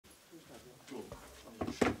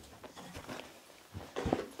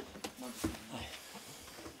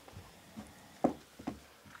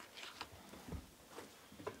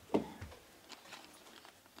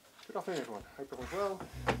Good afternoon, everyone. Hope everyone's well.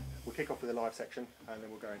 We'll kick off with a live section and then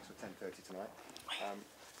we'll go into 10:30 tonight.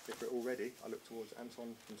 If we're all ready, I look towards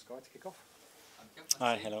Anton from Sky to kick off.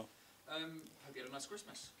 Hi, hello. Hope you had a nice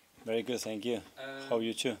Christmas. Very good, thank you. How are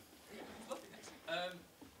you too? Yeah, lovely, thanks.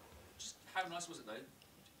 Just how nice was it though,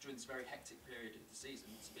 during this very hectic period of the season,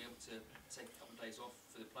 to be able to take a couple of days off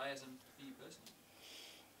for the players and for you personally?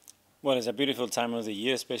 Well, it's a beautiful time of the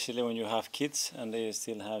year, especially when you have kids and they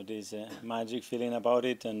still have this magic feeling about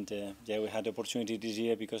it. And yeah, we had the opportunity this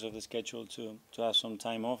year because of the schedule to have some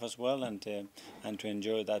time off as well and to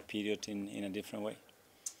enjoy that period in a different way.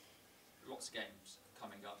 Lots of games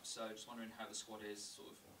coming up, so just wondering how the squad is sort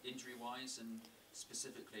of injury-wise and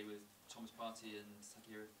specifically with Thomas Partey and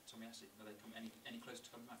Takehiro Tomiyasu. Are they any closer to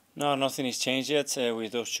coming back? No, nothing is changed yet.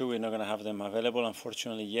 With those two, we're not going to have them available,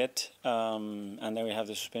 unfortunately, yet. And then we have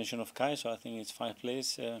the suspension of Kai, so I think it's 5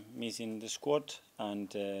 players missing the squad.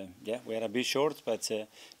 And yeah, we are a bit short, but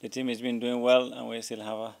the team has been doing well, and we still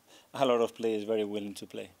have a lot of players very willing to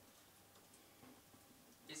play.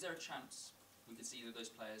 Is there a chance we could see either of those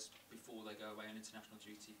players before they go away on international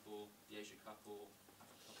duty for the Asia Cup or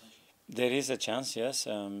Africa Cup of Nations? There is a chance, yes.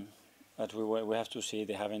 But we have to see.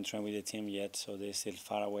 They haven't trained with the team yet, so they're still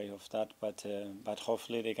far away of that. But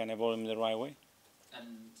hopefully they can evolve in the right way.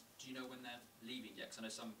 And do you know when they're leaving yet? Because I know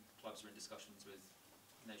some clubs are in discussions with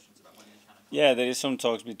nations about when they can. Yeah, there is some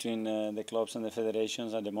talks between the clubs and the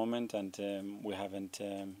federations at the moment, and we haven't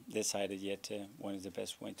decided yet when is the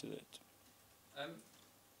best way to do it.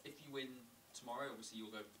 If you win tomorrow, obviously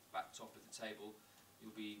you'll go back top of the table.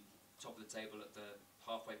 You'll be top of the table at the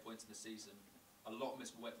halfway point in the season. A lot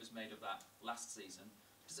was made of that last season.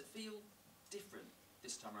 Does it feel different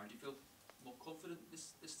this time around? Do you feel more confident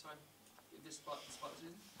this time, this part of the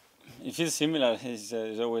season? It feels similar. It's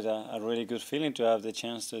always a really good feeling to have the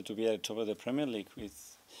chance to be at the top of the Premier League,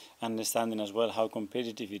 with understanding as well how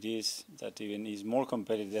competitive it is, that even is more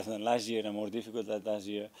competitive than last year and more difficult than last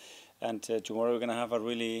year. And tomorrow we're going to have a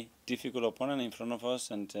really difficult opponent in front of us,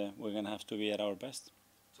 and we're going to have to be at our best.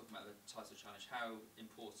 Talking about the title challenge, how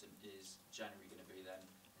important is January going to be then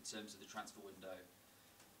in terms of the transfer window?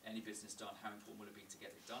 Any business done, how important will it be to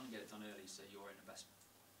get it done early so you're in the best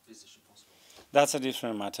position possible? That's a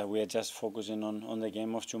different matter. We are just focusing on the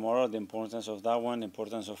game of tomorrow, the importance of that one, the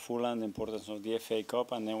importance of Fulham, the importance of the FA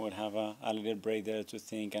Cup, and then we'll have a little break there to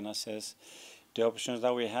think and assess the options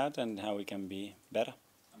that we had and how we can be better.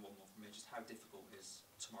 And one more from me, just how difficult is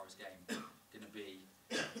tomorrow's game going to be?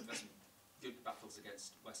 You've got some good battles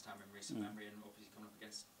against West Ham in recent memory, and obviously coming up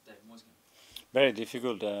against David Moyes again. Very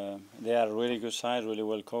difficult. They are a really good side, really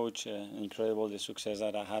well coached. Incredible the success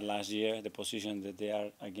that I had last year, the position that they are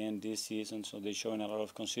again this season. So they're showing a lot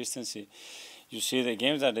of consistency. You see the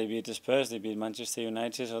games that they beat Spurs, they beat Manchester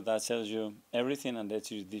United, so that tells you everything, and that's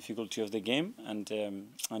the difficulty of the game. And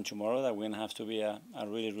tomorrow that we're going to have to be a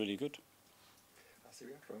really good.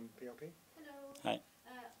 Syria from PLP. Hello. Hi.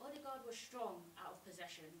 Odegaard was strong out of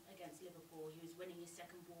possession against Liverpool. He was winning his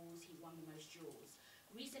second balls. He won the most duels.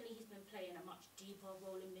 Recently, he's been playing a much deeper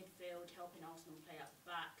role in midfield, helping Arsenal play out the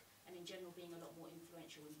back, and in general being a lot more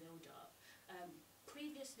influential in build-up.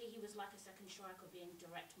 Previously, he was like a second striker, being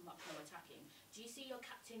direct, much more attacking. Do you see your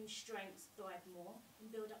captain's strengths thrive more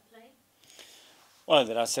in build-up play? Well,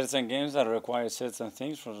 there are certain games that require certain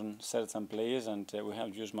things from certain players, and we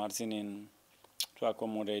have used Martin to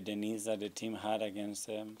accommodate the needs that the team had against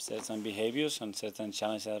certain behaviors and certain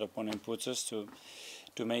challenges that opponent puts us to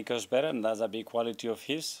make us better, and that's a big quality of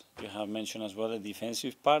his. You have mentioned as well the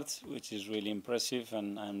defensive part, which is really impressive,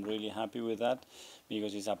 and I'm really happy with that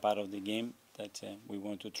because it's a part of the game that we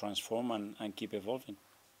want to transform and keep evolving.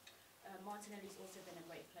 Martinelli's also been a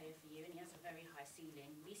great player for you, and he has a very high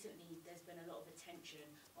ceiling. Recently, there's been a lot of attention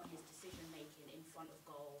on his decision-making in front of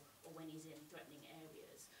goal or when he's in threatening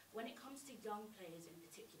areas. When it comes to young players in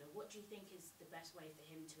particular, what do you think is the best way for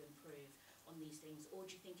him to improve on these things, or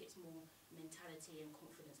do you think it's more mentality and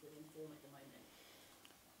confidence within form at the moment?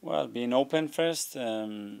 Well, being open first,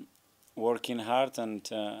 working hard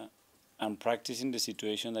and practicing the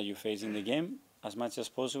situation that you face in the game as much as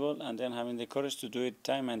possible, and then having the courage to do it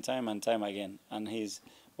time and time again. And he's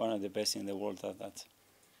one of the best in the world at that.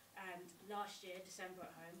 And last year, December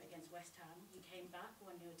at home against West Ham, you came back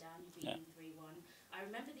 1-0 down, you beat them 3-1. I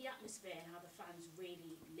remember the atmosphere and how the fans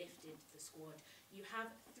really lifted the squad. You have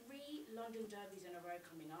 3 London derbies in a row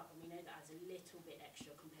coming up, and we know that has a little bit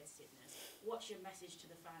extra competitiveness. What's your message to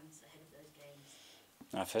the fans ahead of those games?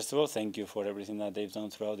 First of all, thank you for everything that they've done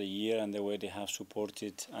throughout the year and the way they have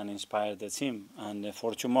supported and inspired the team. And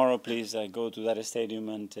for tomorrow, please go to that stadium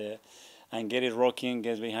and and get it rocking,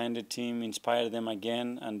 get behind the team, inspire them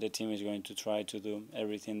again, and the team is going to try to do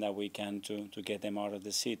everything that we can to get them out of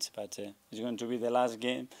the seats. But it's going to be the last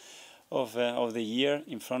game of the year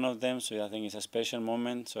in front of them, so I think it's a special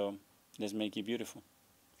moment, so let's make it beautiful.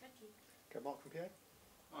 Thank you. Okay, Mark from PA.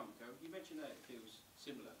 Hi, Mikel. You mentioned that it feels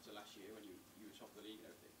similar to last year when you were top of the league and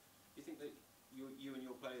everything. Do you think that you and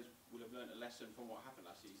your players will have learnt a lesson from what happened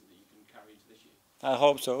last season that you can carry into this year? I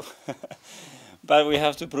hope so, but we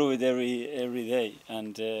have to prove it every day,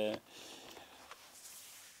 and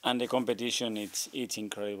the competition it's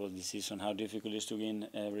incredible this season. How difficult it is to win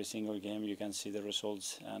every single game. You can see the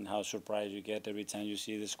results and how surprised you get every time you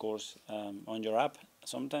see the scores on your app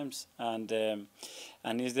sometimes, and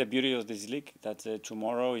it's the beauty of this league that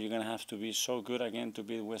tomorrow you're gonna have to be so good again to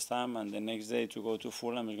beat West Ham, and the next day to go to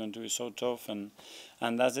Fulham is going to be so tough, and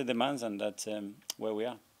that's the demands, and that's where we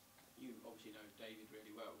are.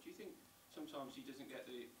 Sometimes he doesn't get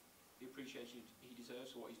the appreciation he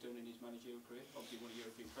deserves for what he's done in his managerial career. Obviously, won a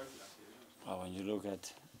European trophy last year. Well, when you look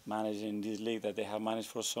at managing this league that they have managed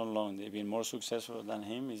for so long, they've been more successful than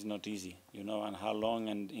him. It's not easy, you know, and how long,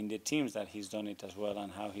 and in the teams that he's done it as well,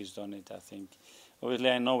 and how he's done it. I think, obviously,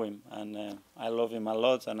 I know him, and I love him a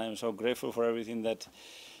lot, and I'm so grateful for everything that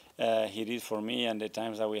he did for me and the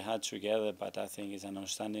times that we had together. But I think he's an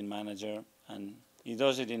outstanding manager, and he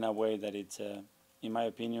does it in a way that it's in my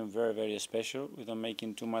opinion, very, very special without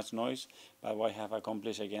making too much noise. But what I have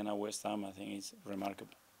accomplished again at West Ham, I think it's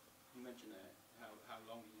remarkable. You mentioned how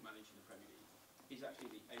long he's managed in the Premier League. He's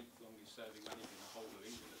actually the 8th longest serving manager in the whole of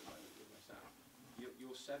England at the moment with West Ham.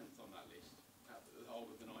 You're 7th on that list out of the whole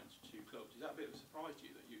of the 92 clubs. Is that a bit of a surprise to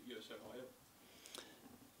you that you're so high up?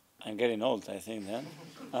 I'm getting old, I think, then.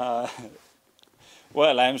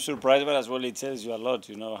 Well, I'm surprised, but as well it tells you a lot,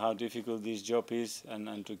 you know, how difficult this job is,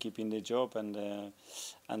 and to keep in the job, and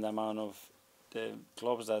the amount of the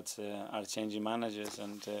clubs that are changing managers,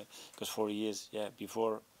 and because 4 years,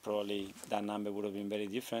 before probably that number would have been very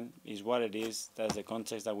different. Is what it is. That's the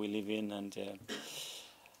context that we live in, and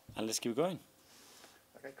let's keep going.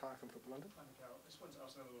 Okay, Kai from Football London. Hi, Mikel. I just wanted to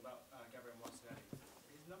ask a little about Gabriel Martinelli.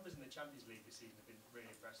 His numbers in the Champions League this season have been really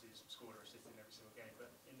impressive. He's scored or assisted in every single game, but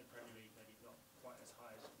in the Premier League, maybe not quite as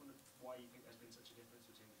high. I just wondered why you think there's been such a difference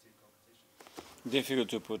between the two competitions. Difficult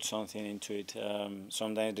to put something into it.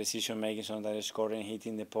 Sometimes decision making, sometimes scoring,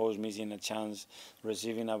 hitting the post, missing a chance,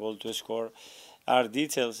 receiving a ball to score are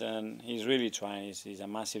details, and he's really trying. He's a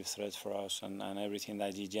massive threat for us, and everything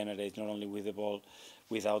that he generates, not only with the ball,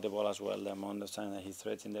 without the ball as well. The amount of time that he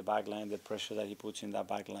threats in the back line, the pressure that he puts in that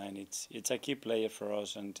back line, it's a key player for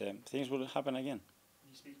us, and things will happen again.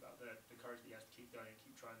 You speak about the courage that he has to keep going and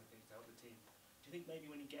keep trying the things to help the team. Do you think maybe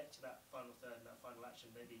when you get to that final third and that final action,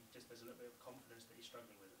 maybe just there's a little bit of confidence that he's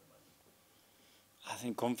struggling with at the moment? I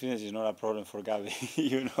think confidence is not a problem for Gabi.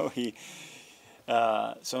 You know, he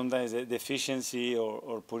sometimes the efficiency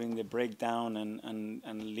or putting the break down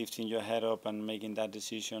and lifting your head up and making that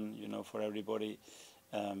decision, you know, for everybody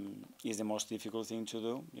is the most difficult thing to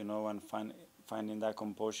do, you know, and finding that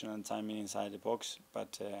composure and timing inside the box.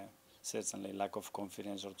 But certainly lack of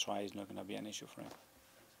confidence or try is not going to be an issue for him.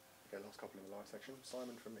 Okay, last couple in the live section.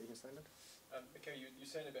 Simon from Evening Standard. Mikel, you're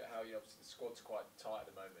saying a bit how obviously the squad's quite tight at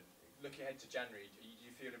the moment. Looking ahead to January, do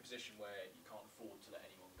you feel in a position where you can't afford to let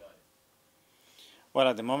anyone go? Well,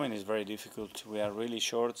 at the moment it's very difficult. We are really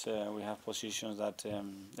short. We have positions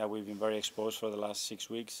that we've been very exposed for the last 6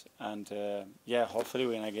 weeks, and hopefully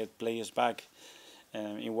we're gonna get players back.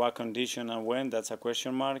 In what condition and when, that's a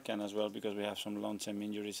question mark, and as well because we have some long-term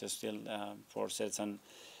injuries still for certain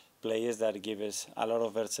players that give us a lot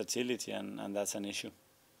of versatility, and that's an issue.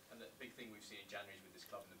 And the big thing we've seen in January with this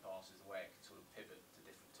club in the past is the way it can sort of pivot to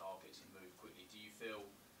different targets and move quickly. Do you feel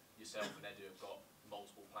yourself and Edu have got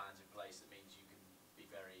multiple plans in place that means you can be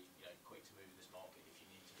very quick to move in this market if you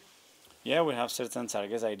need to be? Yeah, we have certain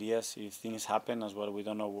targets, ideas. If things happen as well, we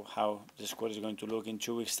don't know how the squad is going to look in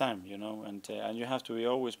 2 weeks' time, you know, and you have to be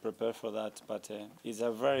always prepared for that. But it's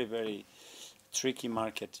a very, very tricky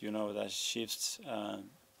market, you know, that shifts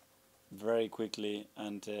very quickly,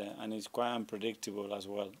 and it's quite unpredictable as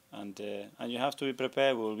well. And you have to be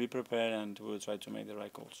prepared. We'll be prepared, and we'll try to make the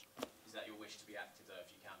right calls. Is that your wish to be active though,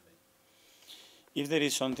 if you can be? If there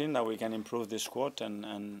is something that we can improve the squad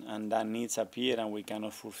and that needs appear and we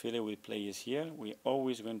cannot fulfill it with players here, we're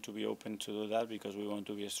always going to be open to do that because we want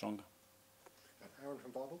to be stronger. Aaron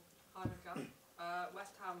from Bible. Hi, Mikel.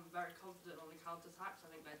 West Ham very confident on the counter-attacks.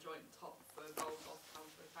 I think they're joint top for goals off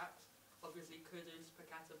counter-attacks. Obviously, Kudus,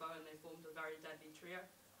 Paqueta, Bowen, they formed a very deadly trio.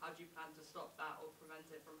 How do you plan to stop that or prevent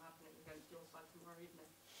it from happening against your side tomorrow evening?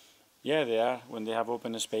 Yeah, they are. When they have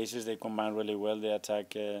open spaces, they combine really well. They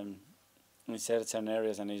attack in certain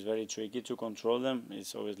areas, and it's very tricky to control them.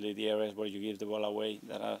 It's obviously the areas where you give the ball away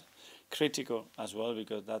that are critical as well,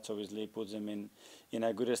 because that obviously puts them in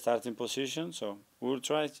a good starting position. So we'll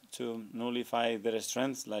try to nullify their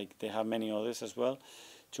strengths, like they have many others as well,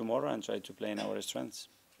 tomorrow, and try to play in our strengths.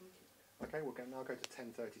 Okay, we'll now go to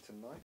 10:30 tonight.